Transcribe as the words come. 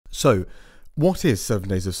So, what is 7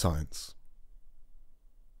 Days of Science?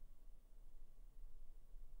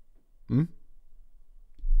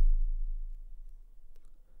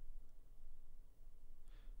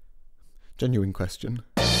 Genuine question.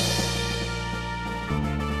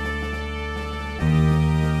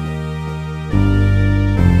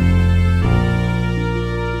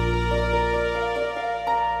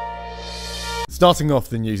 Starting off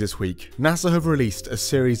the news this week, NASA have released a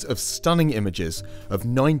series of stunning images of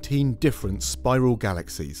 19 different spiral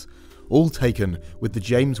galaxies, all taken with the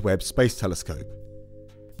James Webb Space Telescope.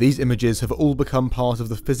 These images have all become part of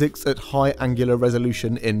the Physics at High Angular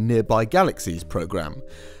Resolution in Nearby Galaxies program,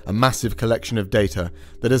 a massive collection of data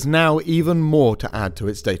that has now even more to add to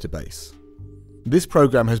its database. This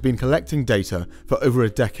program has been collecting data for over a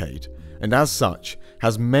decade, and as such,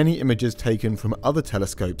 has many images taken from other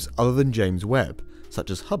telescopes other than James Webb, such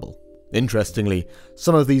as Hubble. Interestingly,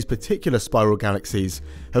 some of these particular spiral galaxies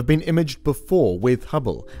have been imaged before with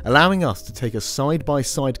Hubble, allowing us to take a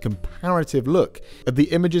side-by-side comparative look at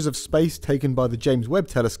the images of space taken by the James Webb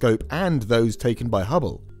telescope and those taken by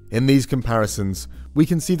Hubble. In these comparisons, we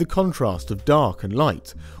can see the contrast of dark and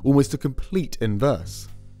light, almost a complete inverse.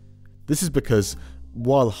 This is because,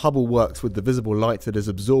 while Hubble works with the visible light that is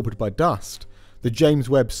absorbed by dust, the James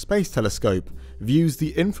Webb Space Telescope views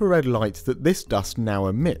the infrared light that this dust now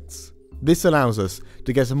emits. This allows us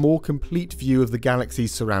to get a more complete view of the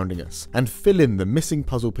galaxies surrounding us and fill in the missing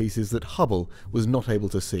puzzle pieces that Hubble was not able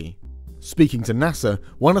to see. Speaking to NASA,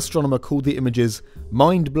 one astronomer called the images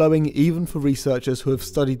mind-blowing even for researchers who have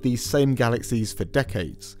studied these same galaxies for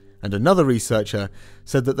decades, and another researcher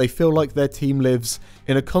said that they feel like their team lives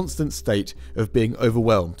in a constant state of being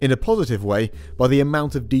overwhelmed, in a positive way, by the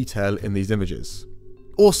amount of detail in these images.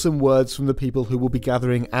 Awesome words from the people who will be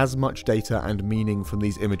gathering as much data and meaning from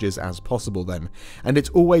these images as possible then, and it's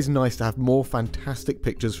always nice to have more fantastic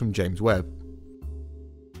pictures from James Webb.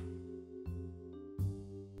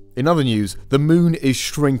 In other news, the moon is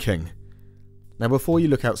shrinking. Now before you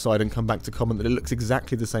look outside and come back to comment that it looks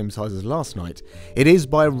exactly the same size as last night, it is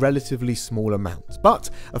by a relatively small amount, but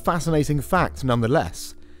a fascinating fact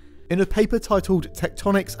nonetheless. In a paper titled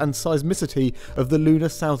Tectonics and Seismicity of the Lunar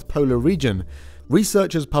South Polar Region,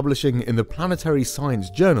 researchers publishing in the Planetary Science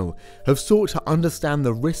Journal have sought to understand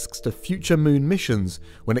the risks to future moon missions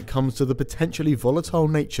when it comes to the potentially volatile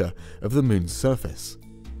nature of the moon's surface.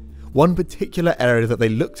 One particular area that they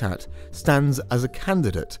looked at stands as a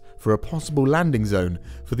candidate for a possible landing zone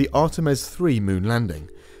for the Artemis 3 moon landing,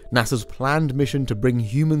 NASA's planned mission to bring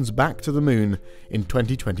humans back to the moon in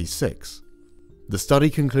 2026. The study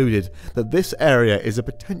concluded that this area is a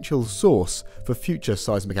potential source for future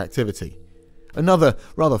seismic activity. Another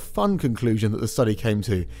rather fun conclusion that the study came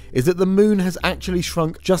to is that the moon has actually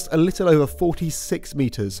shrunk just a little over 46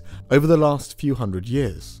 meters over the last few hundred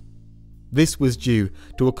years. This was due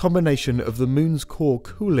to a combination of the moon's core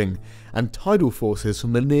cooling and tidal forces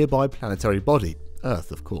from the nearby planetary body,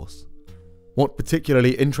 Earth of course. What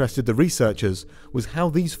particularly interested the researchers was how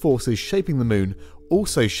these forces shaping the moon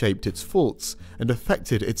also shaped its faults and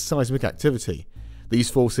affected its seismic activity. These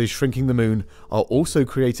forces shrinking the moon are also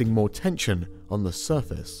creating more tension on the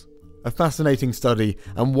surface. A fascinating study,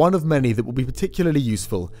 and one of many that will be particularly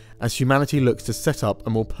useful as humanity looks to set up a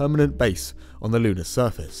more permanent base on the lunar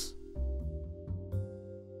surface.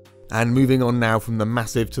 And moving on now from the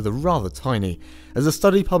massive to the rather tiny, as a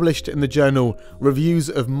study published in the journal Reviews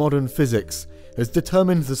of Modern Physics has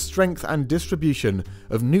determined the strength and distribution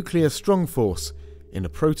of nuclear strong force in a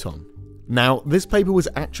proton. Now, this paper was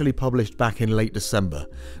actually published back in late December,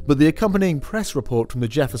 but the accompanying press report from the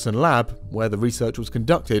Jefferson lab, where the research was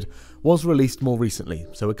conducted, was released more recently,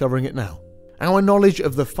 so we're covering it now. Our knowledge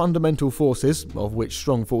of the fundamental forces, of which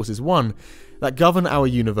strong force is one, that govern our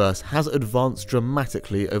universe has advanced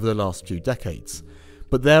dramatically over the last few decades.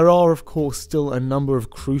 But there are of course still a number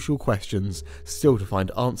of crucial questions still to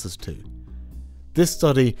find answers to. This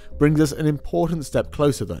study brings us an important step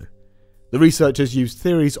closer though. The researchers used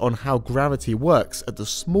theories on how gravity works at the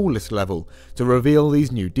smallest level to reveal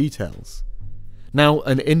these new details. Now,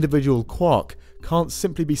 an individual quark can't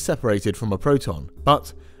simply be separated from a proton,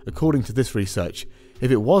 but, according to this research, if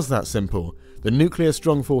it was that simple, the nuclear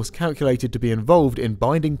strong force calculated to be involved in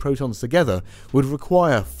binding protons together would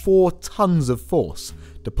require 4 tons of force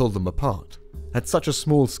to pull them apart. At such a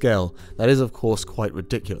small scale, that is of course quite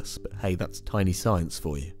ridiculous, but hey, that's tiny science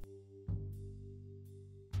for you.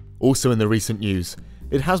 Also in the recent news,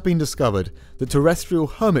 it has been discovered that terrestrial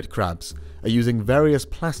hermit crabs are using various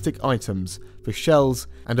plastic items for shells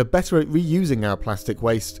and are better at reusing our plastic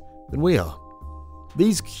waste than we are.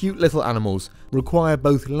 These cute little animals require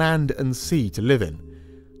both land and sea to live in.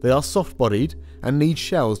 They are soft-bodied and need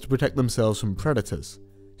shells to protect themselves from predators.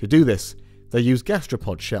 To do this, they use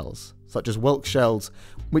gastropod shells, such as whelk shells,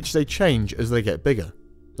 which they change as they get bigger.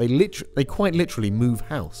 They quite literally move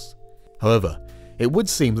house. However, it would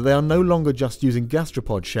seem that they are no longer just using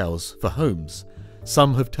gastropod shells for homes.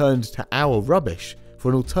 Some have turned to our rubbish for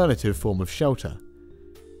an alternative form of shelter.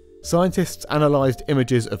 Scientists analysed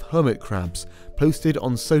images of hermit crabs posted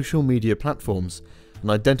on social media platforms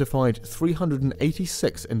and identified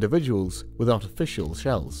 386 individuals with artificial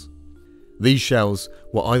shells. These shells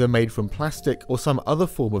were either made from plastic or some other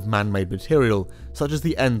form of man-made material, such as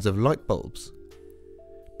the ends of light bulbs.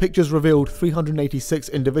 Pictures revealed 386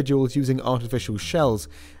 individuals using artificial shells,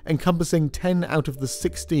 encompassing 10 out of the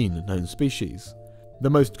 16 known species. The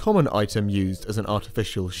most common item used as an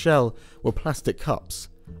artificial shell were plastic cups,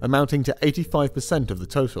 amounting to 85% of the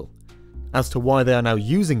total. As to why they are now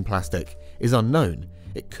using plastic is unknown.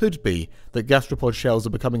 It could be that gastropod shells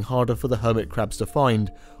are becoming harder for the hermit crabs to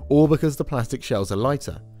find, or because the plastic shells are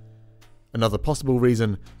lighter. Another possible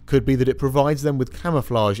reason could be that it provides them with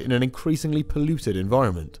camouflage in an increasingly polluted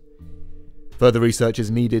environment. Further research is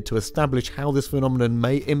needed to establish how this phenomenon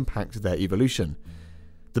may impact their evolution.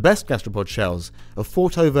 The best gastropod shells are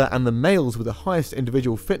fought over, and the males with the highest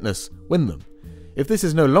individual fitness win them. If this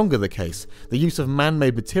is no longer the case, the use of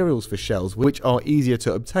man-made materials for shells, which are easier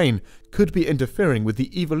to obtain, could be interfering with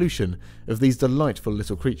the evolution of these delightful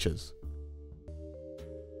little creatures.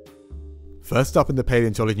 First up in the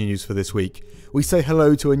paleontology news for this week, we say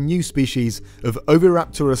hello to a new species of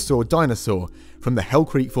oviraptorosaur dinosaur from the Hell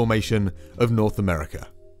Creek Formation of North America.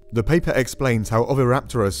 The paper explains how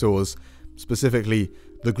oviraptorosaurs, specifically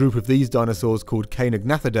the group of these dinosaurs called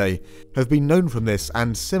Eoneophron, have been known from this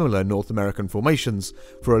and similar North American formations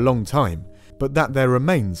for a long time, but that their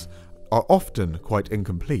remains are often quite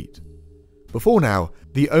incomplete. Before now,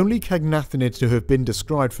 the only Eoneophron to have been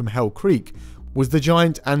described from Hell Creek was the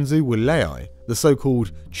giant Anzu, the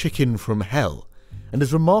so-called chicken from hell, and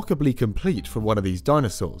is remarkably complete for one of these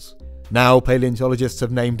dinosaurs. Now paleontologists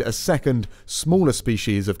have named a second, smaller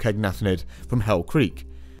species of Eoneophron from Hell Creek,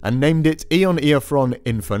 and named it Eoneophron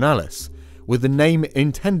infernalis, with the name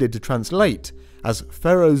intended to translate as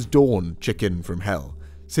Pharaoh's Dawn chicken from hell,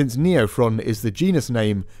 since Neophron is the genus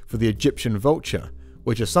name for the Egyptian vulture,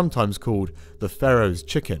 which is sometimes called the Pharaoh's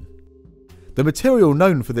chicken. The material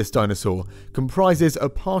known for this dinosaur comprises a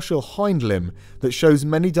partial hind limb that shows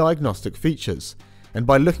many diagnostic features, and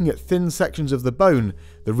by looking at thin sections of the bone,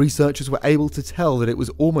 the researchers were able to tell that it was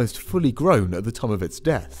almost fully grown at the time of its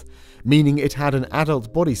death, meaning it had an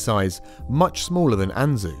adult body size much smaller than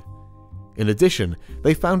Anzu. In addition,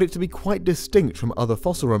 they found it to be quite distinct from other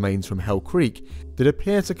fossil remains from Hell Creek that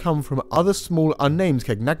appear to come from other small unnamed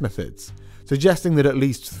Eoneophonids, suggesting that at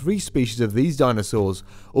least 3 species of these dinosaurs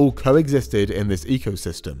all coexisted in this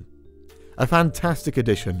ecosystem. A fantastic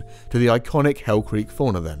addition to the iconic Hell Creek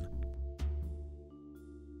fauna then.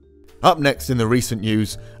 Up next in the recent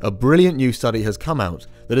news, a brilliant new study has come out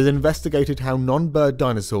that has investigated how non-bird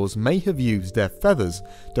dinosaurs may have used their feathers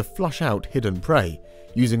to flush out hidden prey,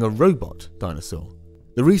 using a robot dinosaur.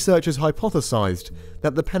 The researchers hypothesized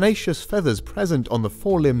that the pennaceous feathers present on the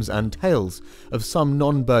forelimbs and tails of some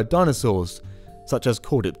non-bird dinosaurs, such as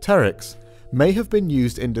Caudipteryx, may have been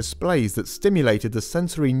used in displays that stimulated the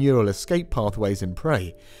sensory neural escape pathways in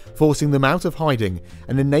prey, forcing them out of hiding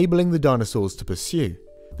and enabling the dinosaurs to pursue.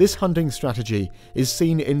 This hunting strategy is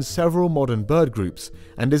seen in several modern bird groups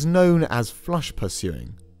and is known as flush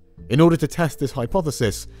pursuing. In order to test this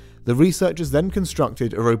hypothesis, the researchers then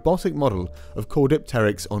constructed a robotic model of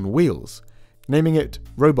Caudipteryx on wheels, naming it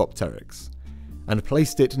Robopteryx, and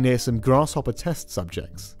placed it near some grasshopper test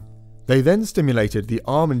subjects. They then stimulated the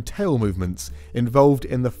arm and tail movements involved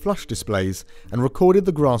in the flush displays and recorded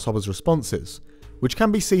the grasshoppers' responses, which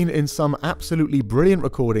can be seen in some absolutely brilliant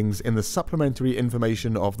recordings in the supplementary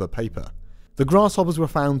information of the paper. The grasshoppers were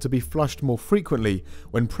found to be flushed more frequently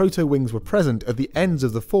when proto-wings were present at the ends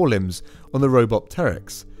of the forelimbs on the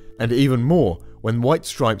Robopteryx, and even more when white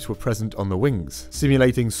stripes were present on the wings,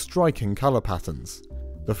 simulating striking colour patterns.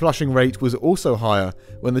 The flushing rate was also higher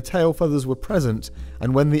when the tail feathers were present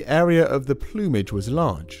and when the area of the plumage was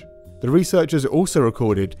large. The researchers also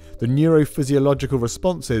recorded the neurophysiological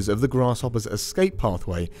responses of the grasshopper's escape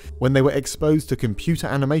pathway when they were exposed to computer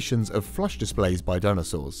animations of flush displays by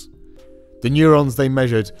dinosaurs. The neurons they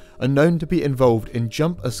measured are known to be involved in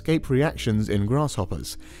jump-escape reactions in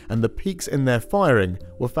grasshoppers, and the peaks in their firing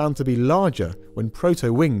were found to be larger when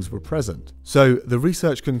proto-wings were present. So, the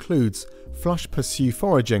research concludes flush-pursue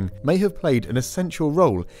foraging may have played an essential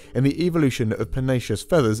role in the evolution of pennaceous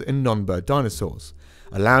feathers in non-bird dinosaurs,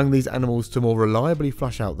 allowing these animals to more reliably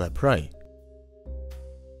flush out their prey.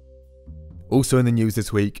 Also in the news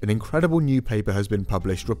this week, an incredible new paper has been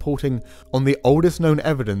published reporting on the oldest known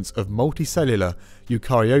evidence of multicellular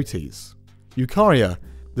eukaryotes. Eukarya,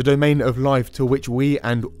 the domain of life to which we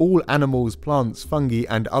and all animals, plants, fungi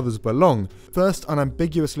and others belong, first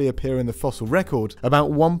unambiguously appear in the fossil record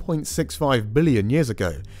about 1.65 billion years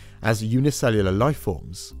ago as unicellular life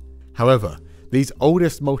forms. However, these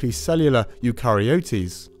oldest multicellular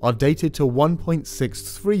eukaryotes are dated to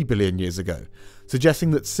 1.63 billion years ago,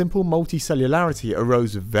 suggesting that simple multicellularity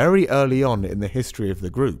arose very early on in the history of the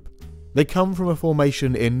group. They come from a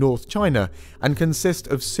formation in North China and consist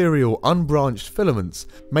of serial unbranched filaments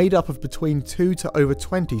made up of between 2 to over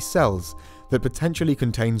 20 cells that potentially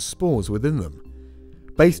contain spores within them.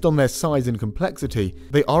 Based on their size and complexity,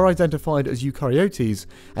 they are identified as eukaryotes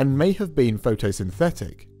and may have been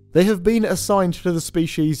photosynthetic. They have been assigned to the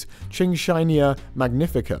species Chingshinia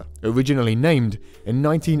magnifica, originally named in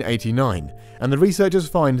 1989, and the researchers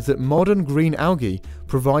find that modern green algae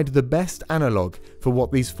provide the best analogue for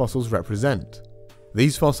what these fossils represent.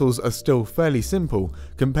 These fossils are still fairly simple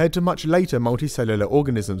compared to much later multicellular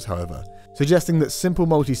organisms, however, suggesting that simple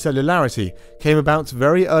multicellularity came about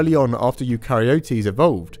very early on after eukaryotes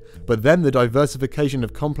evolved, but then the diversification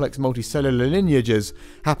of complex multicellular lineages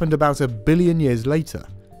happened about 1 billion years later.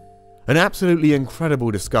 An absolutely incredible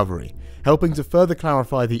discovery, helping to further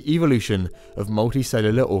clarify the evolution of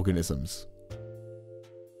multicellular organisms.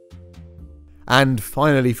 And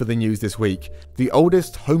finally for the news this week, the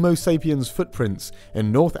oldest Homo sapiens footprints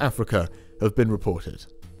in North Africa have been reported.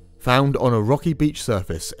 Found on a rocky beach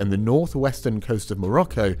surface in the northwestern coast of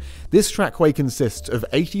Morocco, this trackway consists of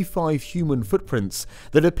 85 human footprints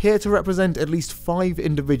that appear to represent at least 5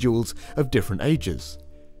 individuals of different ages.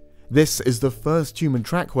 This is the first human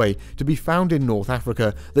trackway to be found in North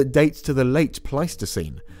Africa that dates to the late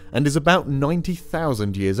Pleistocene and is about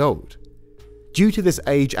 90,000 years old. Due to this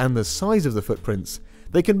age and the size of the footprints,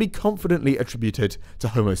 they can be confidently attributed to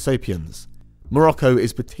Homo sapiens. Morocco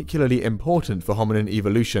is particularly important for hominin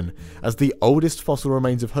evolution, as the oldest fossil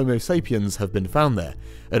remains of Homo sapiens have been found there,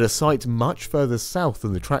 at a site much further south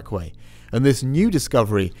than the trackway, and this new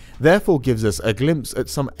discovery therefore gives us a glimpse at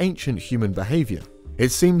some ancient human behaviour. It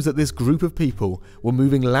seems that this group of people were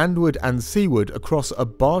moving landward and seaward across a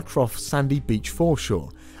bar-trough sandy beach foreshore,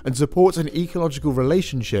 and supports an ecological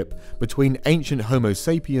relationship between ancient Homo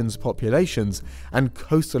sapiens populations and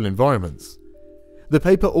coastal environments. The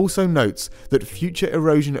paper also notes that future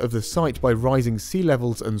erosion of the site by rising sea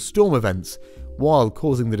levels and storm events, while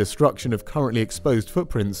causing the destruction of currently exposed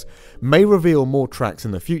footprints, may reveal more tracks in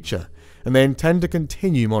the future, and they intend to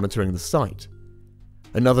continue monitoring the site.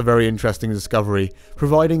 Another very interesting discovery,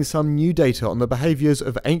 providing some new data on the behaviours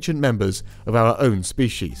of ancient members of our own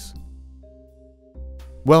species.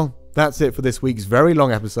 Well, that's it for this week's very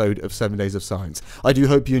long episode of 7 Days of Science. I do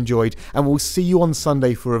hope you enjoyed, and we'll see you on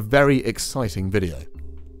Sunday for a very exciting video.